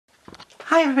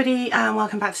Hi everybody and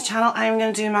welcome back to the channel. I'm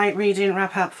going to do my reading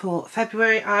wrap up for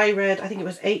February. I read, I think it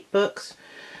was 8 books.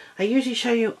 I usually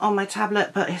show you on my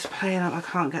tablet, but it's playing up. I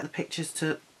can't get the pictures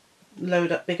to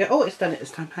load up bigger. Oh, it's done it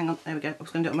this time. Hang on, there we go. I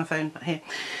was going to do it on my phone, but here.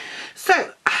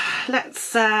 So,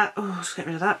 let's, just get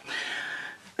rid of that.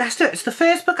 Let's do it. So the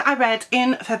first book I read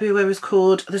in February was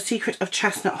called The Secret of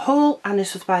Chestnut Hall, and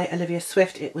this was by Olivia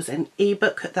Swift. It was an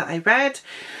ebook that I read.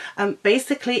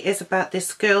 Basically it's about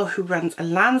this girl who runs a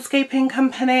landscaping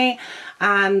company,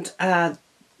 and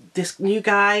this new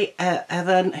guy,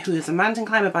 Evan, who is a mountain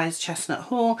climber, buys Chestnut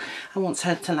Hall and wants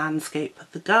her to landscape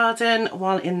the garden.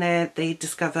 While in there they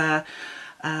discover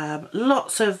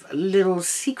lots of little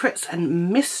secrets and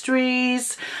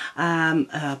mysteries,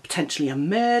 potentially a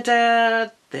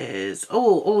murder. There's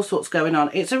all sorts going on.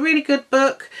 It's a really good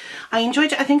book. I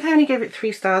enjoyed it. I think I only gave it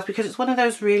 3 stars because it's one of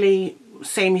those really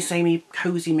samey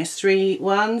cozy mystery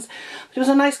ones. But it was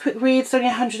a nice quick read. It's only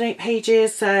 108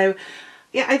 pages, so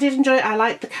yeah, I did enjoy it. I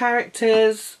liked the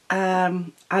characters.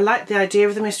 I liked the idea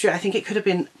of the mystery. I think it could have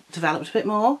been developed a bit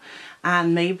more,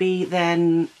 and maybe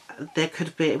then there could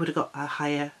have been, it would have got a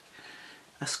higher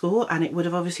score, and it would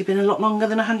have obviously been a lot longer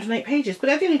than 108 pages. But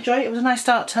I did enjoy it. It was a nice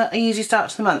start to, easy start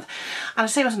to the month. And I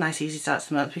say it was a nice easy start to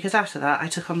the month because after that I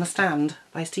took on The Stand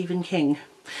by Stephen King.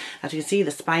 As you can see, the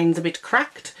spine's a bit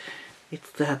cracked.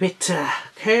 It's a bit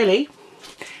curly.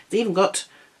 It's even got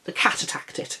the cat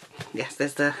attacked it. Yes,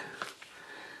 there's the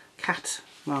cat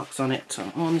marks on it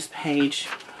on this page.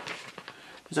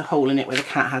 There's a hole in it where the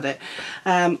cat had it.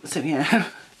 So yeah.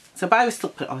 So, but I will still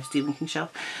put it on my Stephen King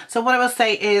shelf. So what I will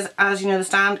say is, as you know, The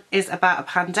Stand is about a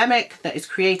pandemic that is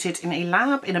created in a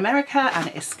lab in America, and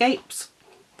it escapes.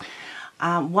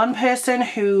 One person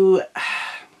who,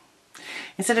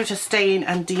 instead of just staying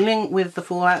and dealing with the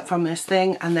fallout from this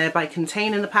thing and thereby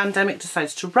containing the pandemic,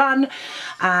 decides to run.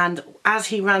 And as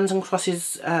he runs and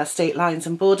crosses state lines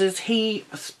and borders, he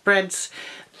spreads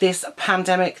this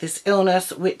pandemic, this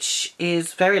illness, which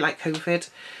is very like COVID,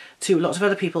 to lots of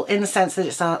other people, in the sense that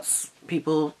it starts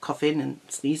people coughing and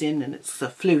sneezing, and it's the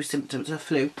flu, symptoms of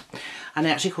flu, and they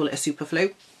actually call it a super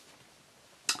flu.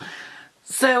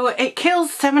 So it kills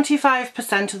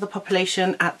 75% of the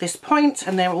population at this point,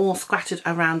 and they're all scattered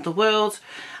around the world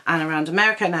and around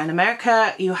America. Now in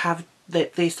America you have,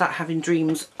 they start having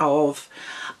dreams of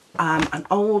an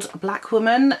old black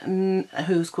woman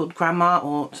who's called Grandma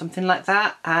or something like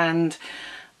that, and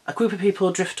a group of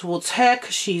people drift towards her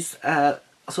because she's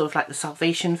sort of like the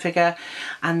salvation figure.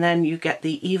 And then you get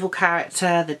the evil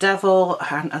character, the devil,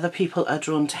 and other people are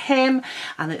drawn to him,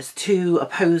 and it's 2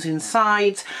 opposing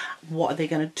sides. What are they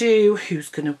going to do? Who's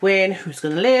going to win? Who's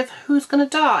going to live? Who's going to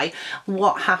die?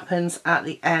 What happens at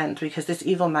the end? Because this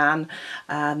evil man,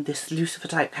 this Lucifer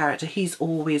type character, he's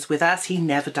always with us. He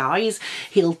never dies.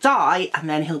 He'll die and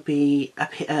then he'll be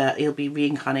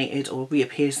reincarnated or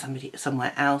reappear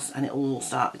somewhere else, and it will all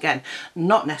start again.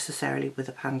 Not necessarily with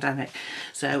a pandemic.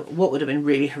 So what would have been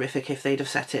really horrific if they'd have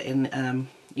set it in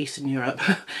Eastern Europe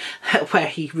where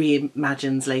he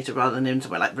reimagines later, rather than in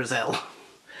somewhere like Brazil.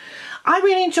 I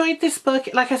really enjoyed this book.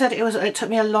 Like I said, it took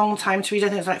me a long time to read. I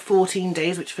think it's like 14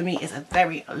 days, which for me is a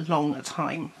very long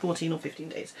time, 14 or 15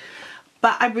 days.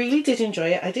 But I really did enjoy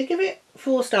it. I did give it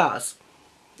 4 stars.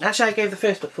 Actually, I gave the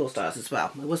first book 4 stars as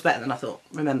well. It was better than I thought,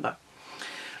 remember.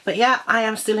 But yeah, I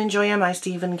am still enjoying my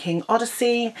Stephen King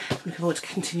Odyssey. I'm looking forward to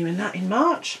continuing that in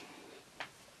March.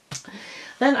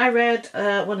 Then I read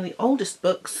one of the oldest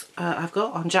books I've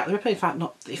got on Jack the Ripper. In fact,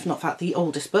 if not the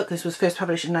oldest book. This was first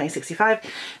published in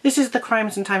 1965. This is The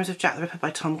Crimes and Times of Jack the Ripper by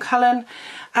Tom Cullen.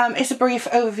 It's a brief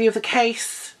overview of the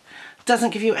case. Doesn't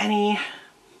give you any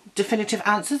definitive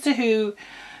answers to who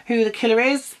the killer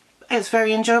is. It's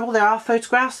very enjoyable. There are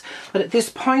photographs, but at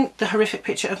this point the horrific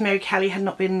picture of Mary Kelly had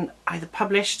not been either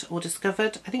published or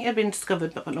discovered. I think it had been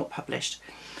discovered but not published.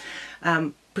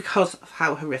 Because of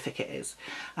how horrific it is,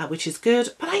 which is good.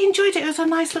 But I enjoyed it. It was a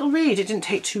nice little read. It didn't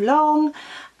take too long,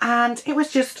 and it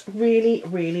was just really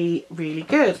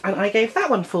good. And I gave that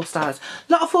one 4 stars.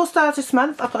 A lot of 4 stars this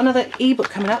month. I've got another ebook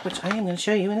coming up, which I am going to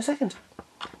show you in a second.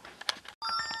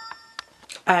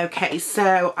 Okay,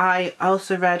 so I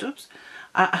also read,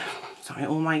 sorry,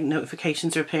 all my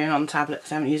notifications are appearing on the tablet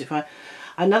because I haven't used it for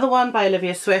another one by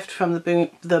Olivia Swift from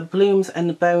the Blooms and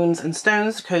the Bones and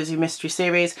Stones Cozy Mystery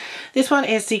Series. This one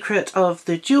is Secret of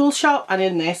the Jewel Shop, and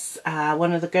in this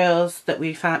one of the girls that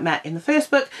we met in the first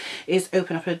book is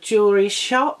open up a jewellery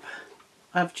shop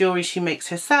of jewellery she makes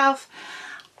herself,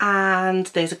 and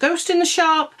there's a ghost in the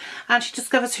shop, and she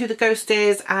discovers who the ghost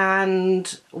is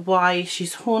and why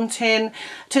she's haunting.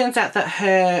 Turns out that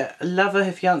her lover,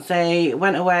 her fiance,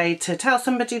 went away to tell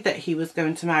somebody that he was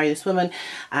going to marry this woman,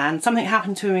 and something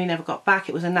happened to him. He never got back.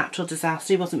 It was a natural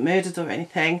disaster. He wasn't murdered or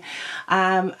anything,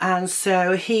 and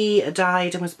so he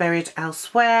died and was buried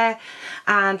elsewhere,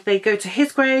 and they go to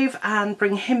his grave and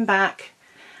bring him back,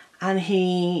 and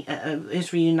he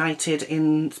is reunited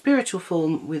in spiritual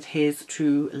form with his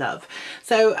true love.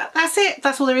 So that's it.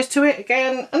 That's all there is to it.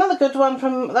 Again, another good one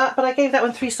from that, but I gave that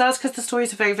one 3 stars because the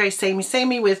stories are very, very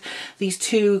samey with these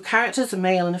two characters, a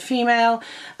male and a female,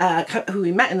 who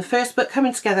we met in the first book,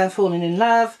 coming together and falling in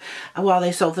love while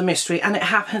they solve the mystery. And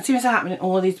it seems to happen in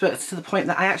all of these books, to the point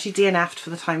that I actually DNF'd for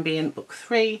the time being book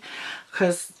 3,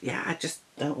 because yeah, I just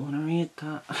don't want to read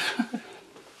that.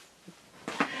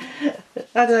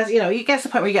 You know, you get to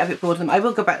the point where you get a bit bored of them. I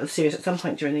will go back to the series at some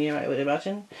point during the year, I would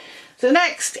imagine. So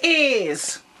next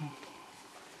is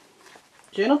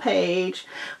journal page,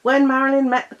 When Marilyn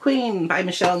Met the Queen by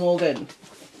Michelle Morgan.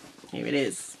 Here it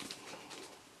is.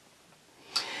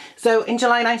 So in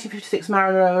July 1956,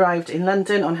 Marilyn arrived in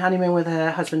London on honeymoon with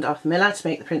her husband Arthur Miller to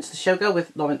make The Princess Showgirl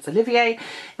with Laurence Olivier.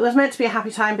 It was meant to be a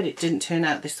happy time, but it didn't turn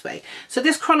out this way. So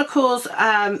this chronicles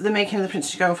the making of The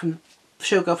Princess Showgirl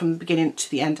from the beginning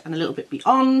to the end and a little bit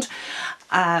beyond.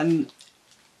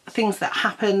 Things that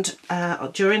happened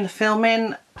during the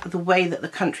filming, the way that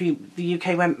the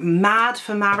UK went mad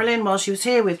for Marilyn while she was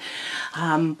here, with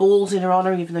balls in her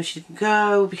honour even though she didn't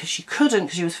go because she couldn't,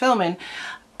 because she was filming.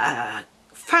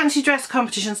 Fancy dress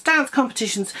competitions, dance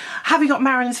competitions, having got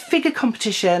Marilyn's figure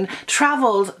competition,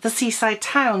 travelled the seaside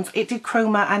towns. It did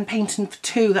chroma and painting for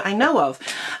 2 that I know of.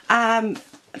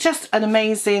 Just an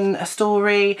amazing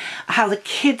story, how the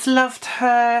kids loved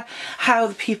her, how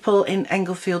the people in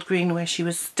Englefield Green where she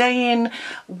was staying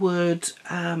would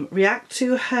react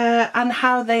to her, and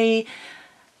how they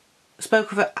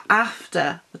spoke of her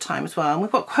after the time as well. And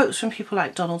we've got quotes from people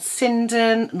like Donald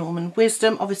Sinden, Norman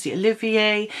Wisdom, obviously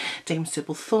Olivier, Dame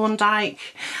Sybil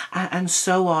Thorndike, and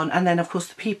so on. And then of course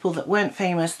the people that weren't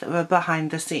famous that were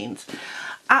behind the scenes.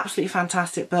 Absolutely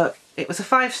fantastic book. It was a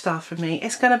 5-star for me.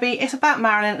 It's about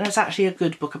Marilyn, and it's actually a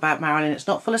good book about Marilyn. It's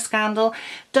not full of scandal.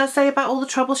 It does say about all the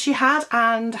trouble she had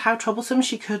and how troublesome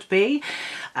she could be.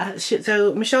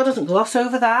 So Michelle doesn't gloss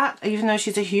over that, even though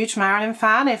she's a huge Marilyn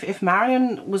fan. If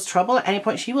Marilyn was trouble at any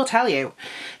point, she will tell you.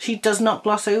 She does not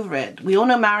gloss over it. We all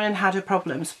know Marilyn had her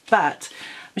problems, but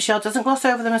Michelle doesn't gloss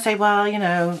over them and say, well, you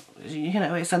know,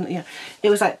 it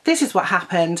was like, this is what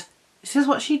happened. This is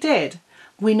what she did.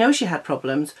 We know she had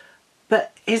problems,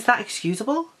 but is that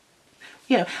excusable?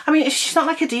 You know, I mean, she's not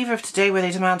like a diva of today where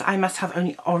they demand I must have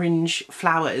only orange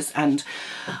flowers and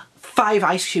 5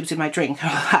 ice cubes in my drink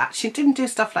and all that. She didn't do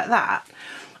stuff like that.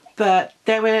 But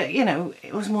there were, you know,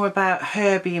 it was more about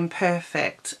her being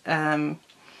perfect. She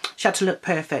had to look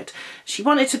perfect. She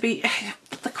wanted to be,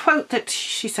 the quote that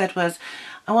she said was,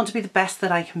 I want to be the best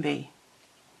that I can be.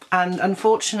 And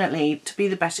unfortunately, to be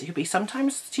the best it could be,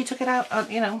 sometimes she took it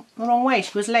out, you know, the wrong way.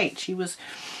 She was late, she was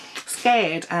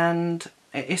scared, and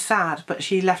it's sad, but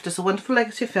she left us a wonderful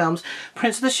legacy of films.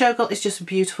 Prince of the Showgirl is just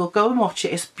beautiful. Go and watch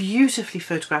it. It's beautifully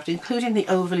photographed, including the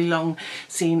overly long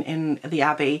scene in the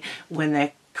Abbey when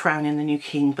they're crowning the new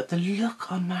king. But the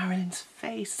look on Marilyn's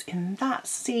face in that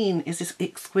scene is just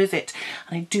exquisite,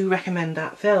 and I do recommend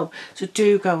that film. So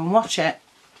do go and watch it.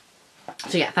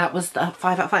 So yeah, that was the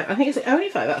 5 out of 5. I think it's only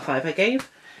 5 out of 5 I gave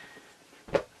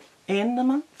in the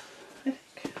month, I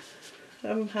think.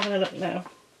 I'm having a look now.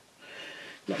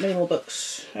 Not many more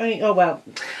books. Oh well,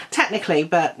 technically,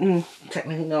 but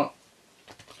technically not.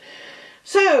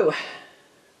 So,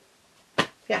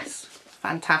 yes,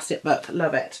 fantastic book.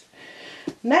 Love it.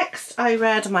 Next, I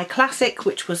read my classic,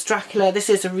 which was Dracula. This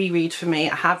is a reread for me.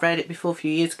 I have read it before a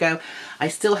few years ago. I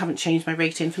still haven't changed my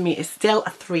rating. For me, it's still a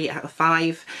 3 out of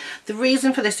 5. The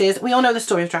reason for this is, we all know the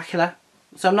story of Dracula,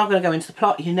 so I'm not going to go into the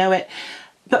plot, you know it.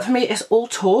 But for me, it's all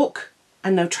talk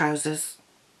and no trousers.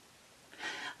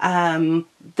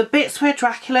 The bits where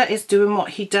Dracula is doing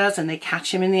what he does and they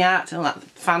catch him in the act and all that,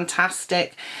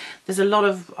 fantastic. There's a lot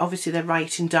of, obviously they're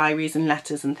writing diaries and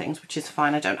letters and things, which is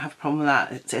fine. I don't have a problem with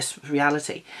that. It's just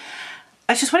reality.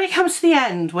 It's just when it comes to the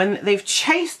end, when they've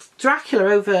chased Dracula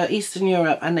over Eastern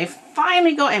Europe and they've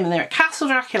finally got him and they're at Castle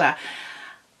Dracula,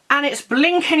 and it's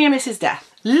blink and you miss his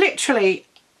death. Literally,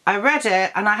 I read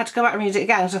it and I had to go back and read it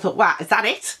again because I thought, wow, is that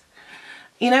it?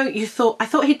 You know, I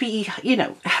thought he'd be, you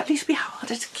know, at least be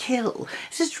harder to kill.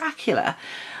 This is Dracula.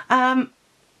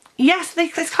 Yes,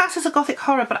 it's classed as a gothic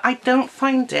horror, but I don't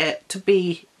find it to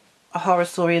be a horror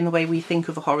story in the way we think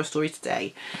of a horror story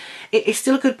today. It's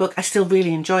still a good book. I still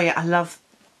really enjoy it. I love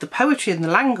the poetry and the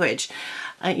language,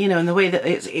 you know, and the way that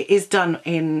it is done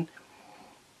in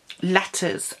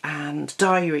letters and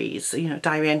diaries, you know,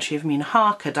 diary entry of Mina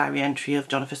Harker, diary entry of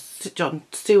John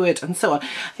Stewart and so on.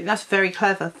 I think that's very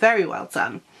clever, very well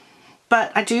done.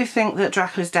 But I do think that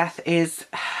Dracula's death is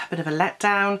a bit of a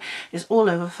letdown. It's all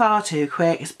over far too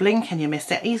quick. It's blink and you miss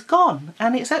it. He's gone.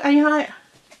 And you're like,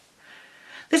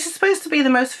 this is supposed to be the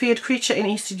most feared creature in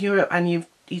Eastern Europe, and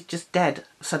he's just dead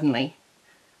suddenly.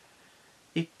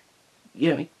 You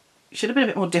know, it should have been a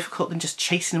bit more difficult than just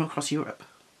chasing him across Europe.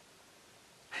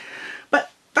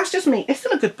 But that's just me. It's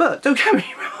still a good book, don't get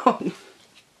me wrong.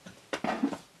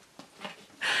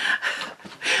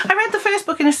 I read the first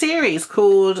book in a series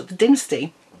called The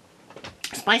Dynasty.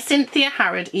 It's by Cynthia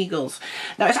Harrod Eagles.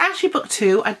 Now it's actually book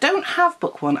 2. I don't have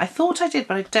book 1. I thought I did,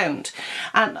 but I don't.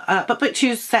 And but book 2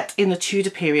 is set in the Tudor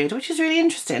period, which is really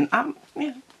interesting.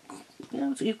 You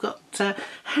know, so you've got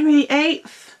Henry VIII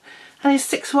and his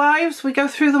 6 wives. We go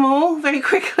through them all very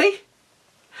quickly.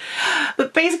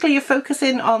 But basically you're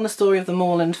focusing on the story of the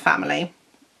Morland family.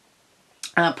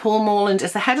 Paul Morland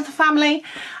is the head of the family.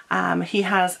 He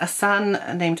has a son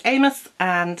named Amos,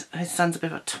 and his son's a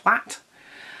bit of a twat.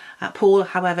 Paul,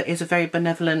 however, is a very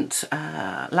benevolent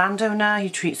landowner. He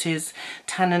treats his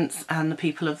tenants and the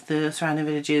people of the surrounding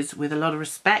villages with a lot of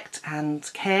respect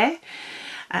and care.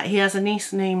 He has a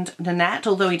niece named Nanette,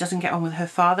 although he doesn't get on with her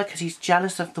father because he's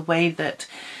jealous of the way that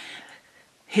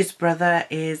his brother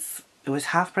is, or his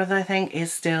half-brother I think,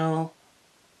 is still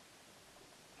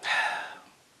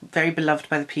very beloved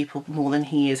by the people more than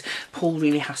he is. Paul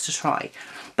really has to try.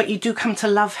 But you do come to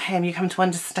love him, you come to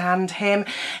understand him.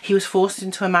 He was forced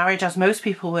into a marriage, as most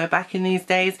people were back in these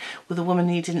days, with a woman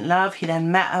he didn't love. He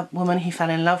then met a woman he fell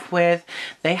in love with.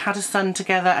 They had a son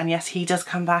together, and yes, he does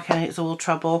come back and it's all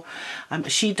trouble.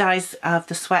 She dies of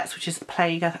the sweats, which is the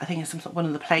plague. I think it's one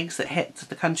of the plagues that hit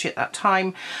the country at that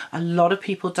time. A lot of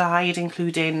people died,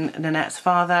 including Nanette's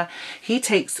father. He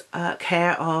takes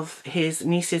care of his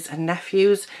nieces and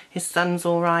nephews. His son's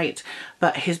all right,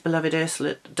 but his beloved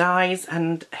Ursula dies,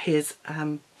 and his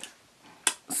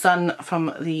son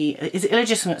from his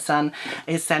illegitimate son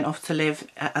is sent off to live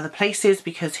at other places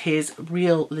because his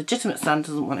real legitimate son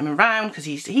doesn't want him around because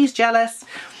he's jealous.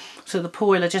 So the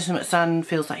poor illegitimate son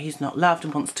feels like he's not loved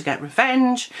and wants to get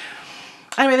revenge.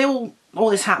 Anyway, all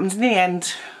this happens. In the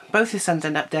end, both his sons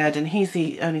end up dead, and he's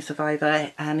the only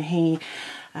survivor, and he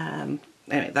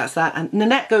anyway, that's that. And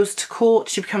Nanette goes to court.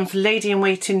 She becomes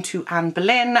lady-in-waiting to Anne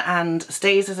Boleyn and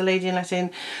stays as a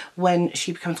lady-in-waiting when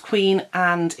she becomes queen.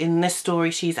 And in this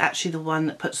story, she's actually the one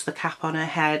that puts the cap on her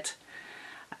head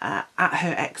at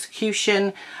her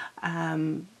execution.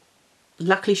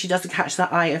 Luckily, she doesn't catch the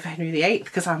eye of Henry VIII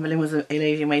because Anne Boleyn was a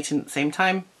lady-in-waiting at the same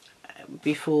time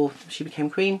before she became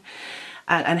queen.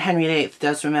 And Henry VIII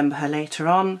does remember her later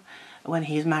on when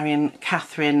he's marrying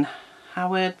Catherine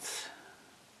Howard.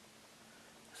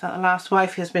 Is that the last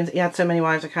wife? He had so many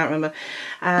wives I can't remember.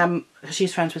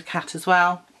 She's friends with Cat as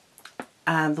well,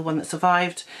 the one that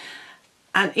survived.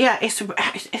 And yeah,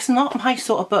 it's not my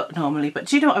sort of book normally, but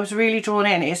do you know what? I was really drawn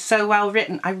in. It's so well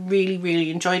written. I really, really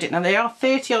enjoyed it. Now there are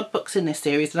 30 odd books in this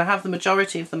series, and I have the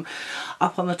majority of them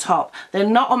up on the top. They're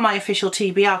not on my official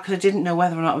TBR because I didn't know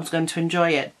whether or not I was going to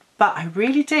enjoy it, but I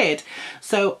really did.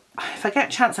 So if I get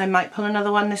a chance, I might pull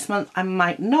another one this month. I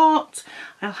might not.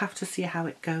 I'll have to see how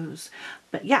it goes.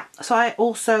 But yeah, so I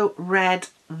also read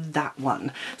that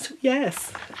one. So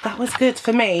yes, that was good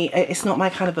for me. It's not my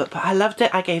kind of book, but I loved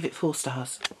it. I gave it 4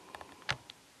 stars.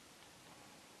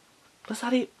 Was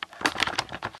that it?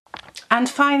 And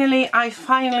finally, I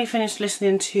finished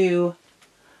listening to,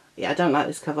 yeah, I don't like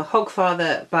this cover,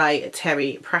 Hogfather by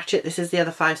Terry Pratchett. This is the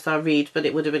other 5-star read, but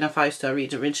it would have been a 5-star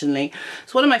read originally.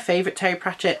 It's one of my favourite Terry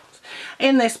Pratchett's.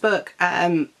 In this book,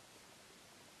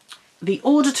 the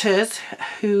auditors,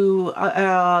 who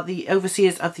are the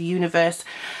overseers of the universe,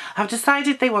 have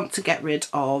decided they want to get rid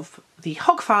of the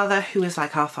Hogfather, who is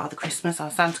like our Father Christmas, our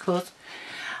Santa Claus.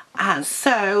 And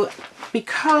so,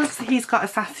 because he's got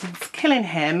assassins killing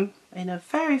him in a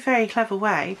very, very clever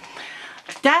way,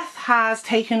 Death has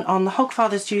taken on the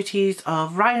Hogfather's duties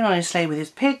of riding on his sleigh with his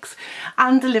pigs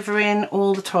and delivering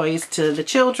all the toys to the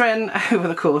children over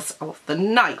the course of the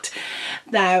night.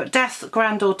 Now, Death's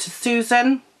granddaughter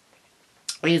Susan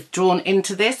is drawn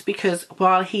into this because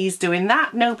while he's doing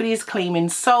that, nobody is claiming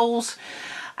souls.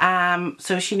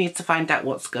 So she needs to find out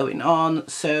what's going on.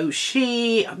 So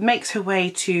she makes her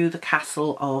way to the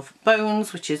Castle of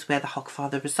Bones, which is where the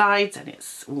Hogfather resides, and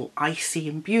it's all icy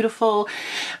and beautiful,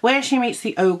 where she meets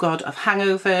the O-God of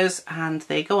Hangovers, and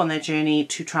they go on their journey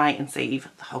to try and save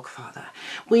the Hogfather.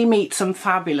 We meet some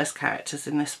fabulous characters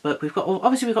in this book.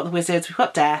 Obviously we've got the wizards, we've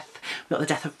got Death, we've got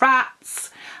the Death of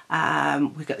Rats,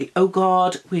 We've got the Oh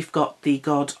God, we've got the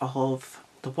God of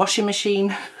the washing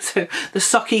machine, so the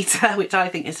sock eater, which I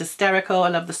think is hysterical. I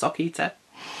love the sock eater.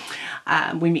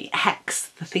 We meet Hex,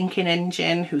 the thinking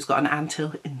engine, who's got an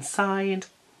anthill inside.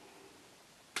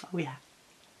 Oh yeah.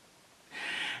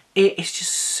 It is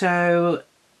just so...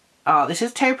 Oh, this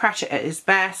is Terry Pratchett at his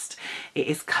best. It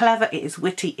is clever, it is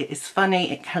witty, it is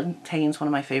funny. It contains one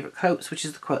of my favourite quotes, which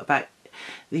is the quote about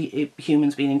the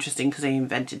humans being interesting because they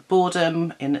invented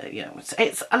boredom.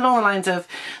 It's along the lines of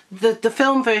the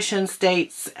film version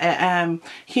states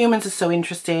humans are so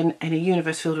interesting in a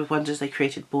universe filled with wonders they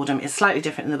created boredom. It's slightly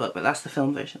different in the book, but that's the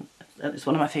film version. It's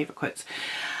one of my favourite quotes.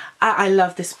 I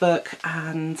love this book,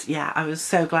 and yeah, I was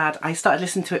so glad. I started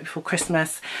listening to it before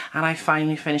Christmas and I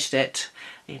finally finished it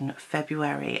in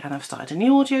February, and I've started a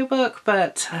new audiobook,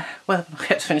 but whether I'll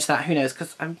get to finish that, who knows,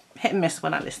 because I'm hit and miss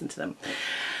when I listen to them.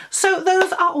 So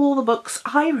those are all the books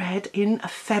I read in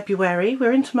February.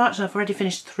 We're into March and I've already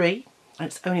finished 3, and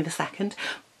it's only the 2nd.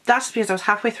 That's because I was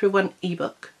halfway through one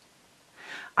ebook.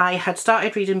 I had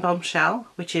started reading Bombshell,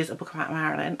 which is a book about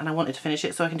Marilyn, and I wanted to finish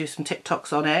it so I can do some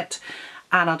TikToks on it.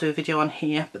 And I'll do a video on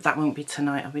here, but that won't be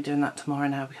tonight. I'll be doing that tomorrow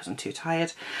now because I'm too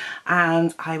tired.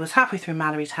 And I was halfway through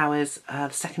Malory Towers,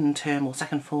 the second term or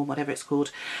second form, whatever it's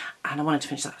called, and I wanted to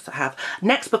finish that, so I have.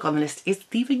 Next book on the list is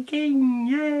Stephen King,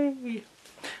 yay!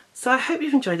 So I hope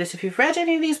you've enjoyed this. If you've read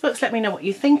any of these books, let me know what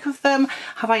you think of them.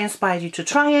 Have I inspired you to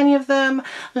try any of them?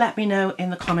 Let me know in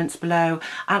the comments below,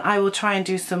 and I will try and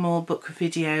do some more book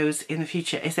videos in the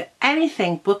future. Is there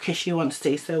anything bookish you want to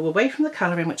see? So away from the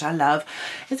colouring, which I love,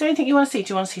 is there anything you want to see?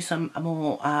 Do you want to see some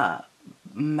more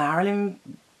Marilyn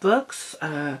books?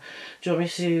 Do you want me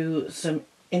to do some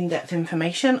in-depth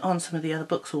information on some of the other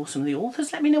books or some of the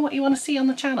authors? Let me know what you want to see on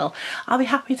the channel. I'll be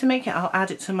happy to make it. I'll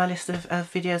add it to my list of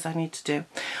videos I need to do.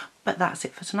 But that's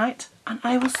it for tonight, and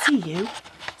I will see you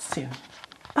soon.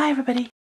 Bye everybody.